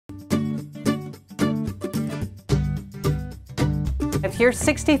If you're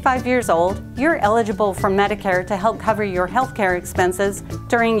 65 years old, you're eligible for Medicare to help cover your healthcare expenses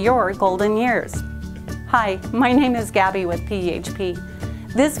during your golden years. Hi, my name is Gabby with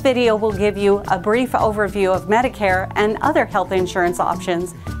PHP. This video will give you a brief overview of Medicare and other health insurance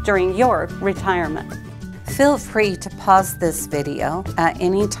options during your retirement. Feel free to pause this video at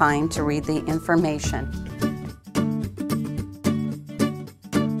any time to read the information.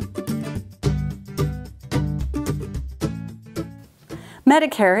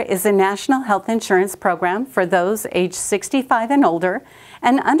 Medicare is a national health insurance program for those age 65 and older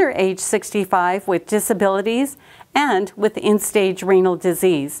and under age 65 with disabilities and with end-stage renal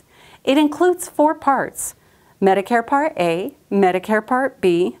disease. It includes 4 parts: Medicare Part A, Medicare Part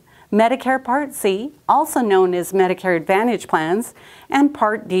B, Medicare Part C, also known as Medicare Advantage plans, and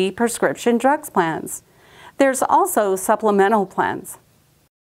Part D prescription drugs plans. There's also supplemental plans.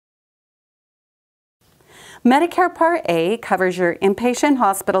 Medicare Part A covers your inpatient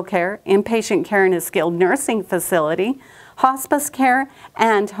hospital care, inpatient care in a skilled nursing facility, hospice care,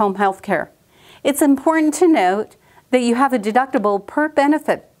 and home health care. It's important to note that you have a deductible per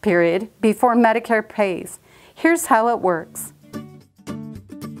benefit period before Medicare pays. Here's how it works.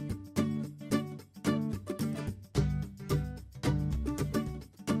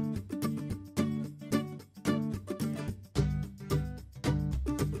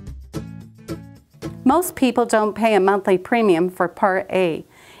 Most people don't pay a monthly premium for Part A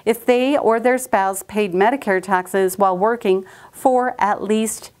if they or their spouse paid Medicare taxes while working for at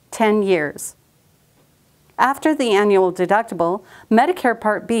least 10 years. After the annual deductible, Medicare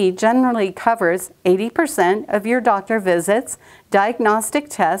Part B generally covers 80% of your doctor visits, diagnostic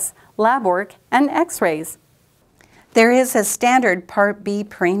tests, lab work, and x-rays. There is a standard Part B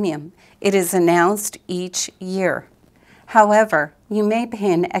premium. It is announced each year. However, you may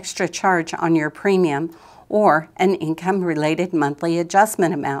pay an extra charge on your premium or an income-related monthly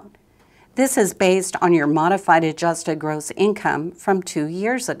adjustment amount. This is based on your modified adjusted gross income from 2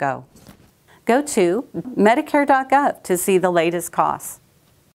 years ago. Go to Medicare.gov to see the latest costs.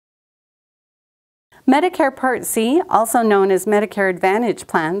 Medicare Part C, also known as Medicare Advantage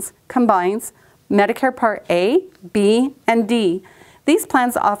plans, combines Medicare Part A, B, and D. These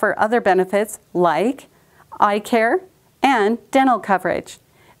plans offer other benefits like eye care and dental coverage.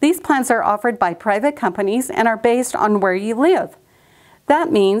 These plans are offered by private companies and are based on where you live.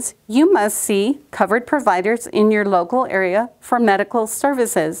 That means you must see covered providers in your local area for medical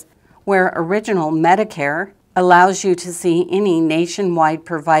services, where Original Medicare allows you to see any nationwide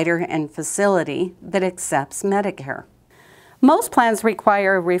provider and facility that accepts Medicare. Most plans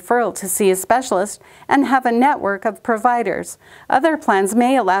require a referral to see a specialist and have a network of providers. Other plans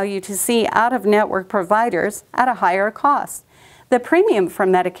may allow you to see out-of-network providers at a higher cost. The premium for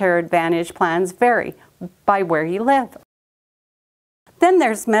Medicare Advantage plans vary by where you live. Then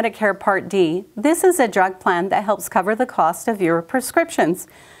there's Medicare Part D. This is a drug plan that helps cover the cost of your prescriptions.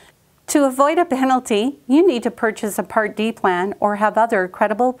 To avoid a penalty, you need to purchase a Part D plan or have other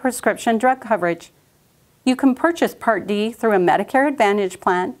credible prescription drug coverage. You can purchase Part D through a Medicare Advantage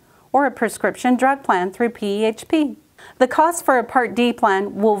plan or a prescription drug plan through PHP. The cost for a Part D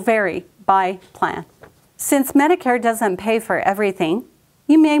plan will vary by plan. Since Medicare doesn't pay for everything,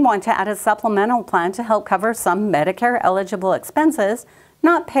 you may want to add a supplemental plan to help cover some Medicare-eligible expenses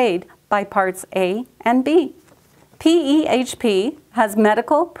not paid by Parts A and B. PEHP has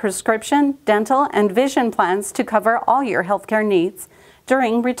medical, prescription, dental, and vision plans to cover all your healthcare needs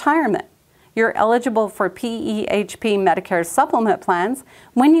during retirement. You're eligible for PEHP Medicare supplement plans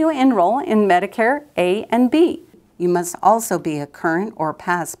when you enroll in Medicare A and B. You must also be a current or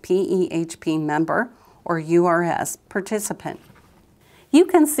past PEHP member or URS participant. You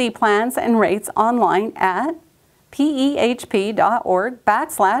can see plans and rates online at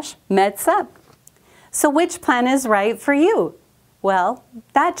pehp.org/medsup. So which plan is right for you? Well,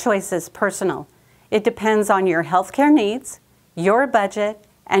 that choice is personal. It depends on your healthcare needs, your budget,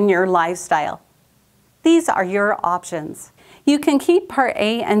 and your lifestyle. These are your options. You can keep Part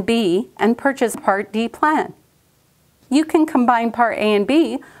A and B and purchase Part D plan. You can combine Part A and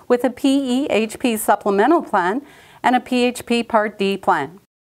B with a PEHP supplemental plan and a PHP Part D plan.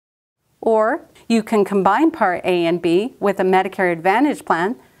 Or you can combine Part A and B with a Medicare Advantage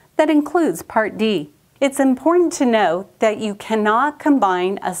plan that includes Part D. It's important to note that you cannot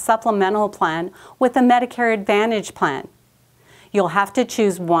combine a supplemental plan with a Medicare Advantage plan. You'll have to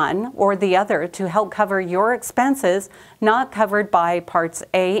choose one or the other to help cover your expenses not covered by Parts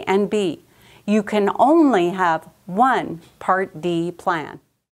A and B. You can only have one Part D plan.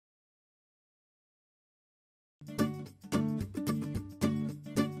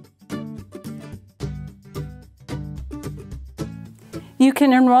 You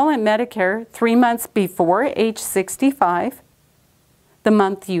can enroll in Medicare 3 months before age 65, the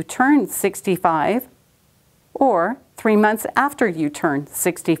month you turn 65, or 3 months after you turn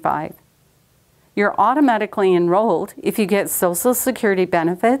 65. You're automatically enrolled if you get Social Security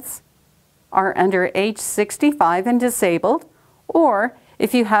benefits, are under age 65 and disabled, or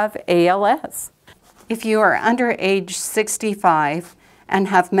if you have ALS. If you are under age 65 and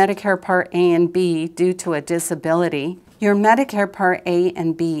have Medicare Part A and B due to a disability, your Medicare Part A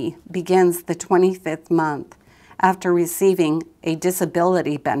and B begins the 25th month after receiving a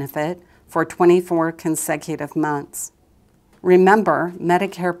disability benefit for 24 consecutive months. Remember,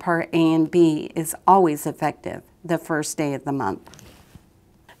 Medicare Part A and B is always effective the first day of the month.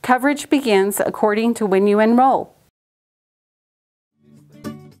 Coverage begins according to when you enroll.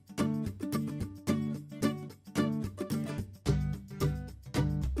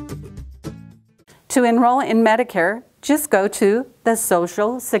 To enroll in Medicare, just go to the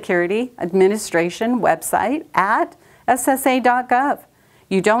Social Security Administration website at ssa.gov.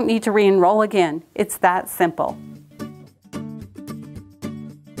 You don't need to re-enroll again. It's that simple.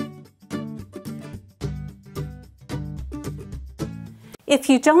 If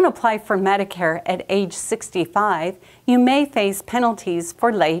you don't apply for Medicare at age 65, you may face penalties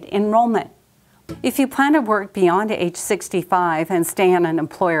for late enrollment. If you plan to work beyond age 65 and stay on an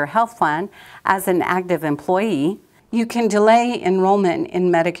employer health plan as an active employee, you can delay enrollment in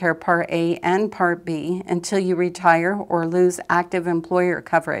Medicare Part A and Part B until you retire or lose active employer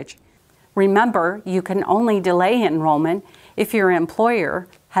coverage. Remember, you can only delay enrollment if your employer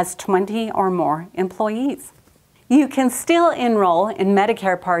has 20 or more employees. You can still enroll in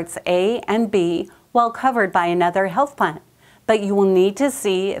Medicare Parts A and B while covered by another health plan, but you will need to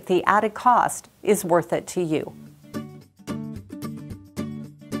see if the added cost is worth it to you.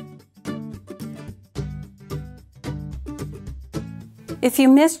 If you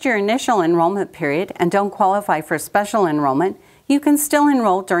missed your initial enrollment period and don't qualify for special enrollment, you can still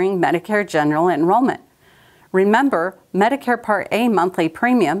enroll during Medicare General Enrollment. Remember, Medicare Part A monthly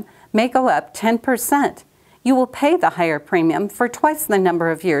premium may go up 10%. You will pay the higher premium for twice the number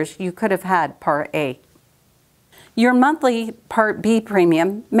of years you could have had Part A. Your monthly Part B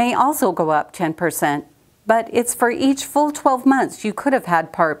premium may also go up 10%, but it's for each full 12 months you could have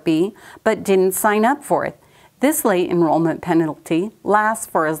had Part B but didn't sign up for it. This late enrollment penalty lasts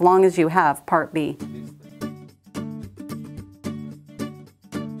for as long as you have Part B.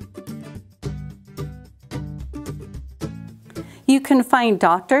 You can find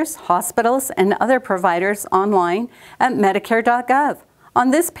doctors, hospitals, and other providers online at Medicare.gov. On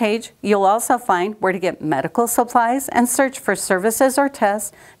this page, you'll also find where to get medical supplies and search for services or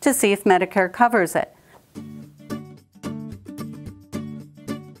tests to see if Medicare covers it.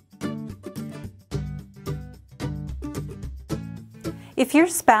 If your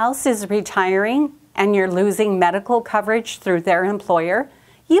spouse is retiring and you're losing medical coverage through their employer,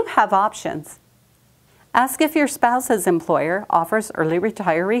 you have options. Ask if your spouse's employer offers early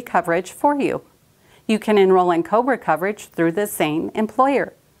retiree coverage for you. You can enroll in COBRA coverage through the same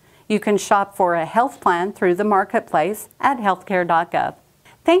employer. You can shop for a health plan through the marketplace at healthcare.gov.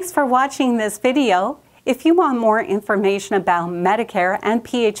 Thanks for watching this video. If you want more information about Medicare and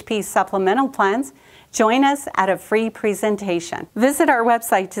PHP supplemental plans, join us at a free presentation. Visit our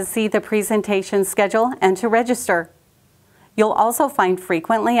website to see the presentation schedule and to register. You'll also find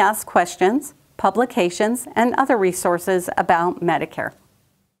frequently asked questions, publications, and other resources about Medicare.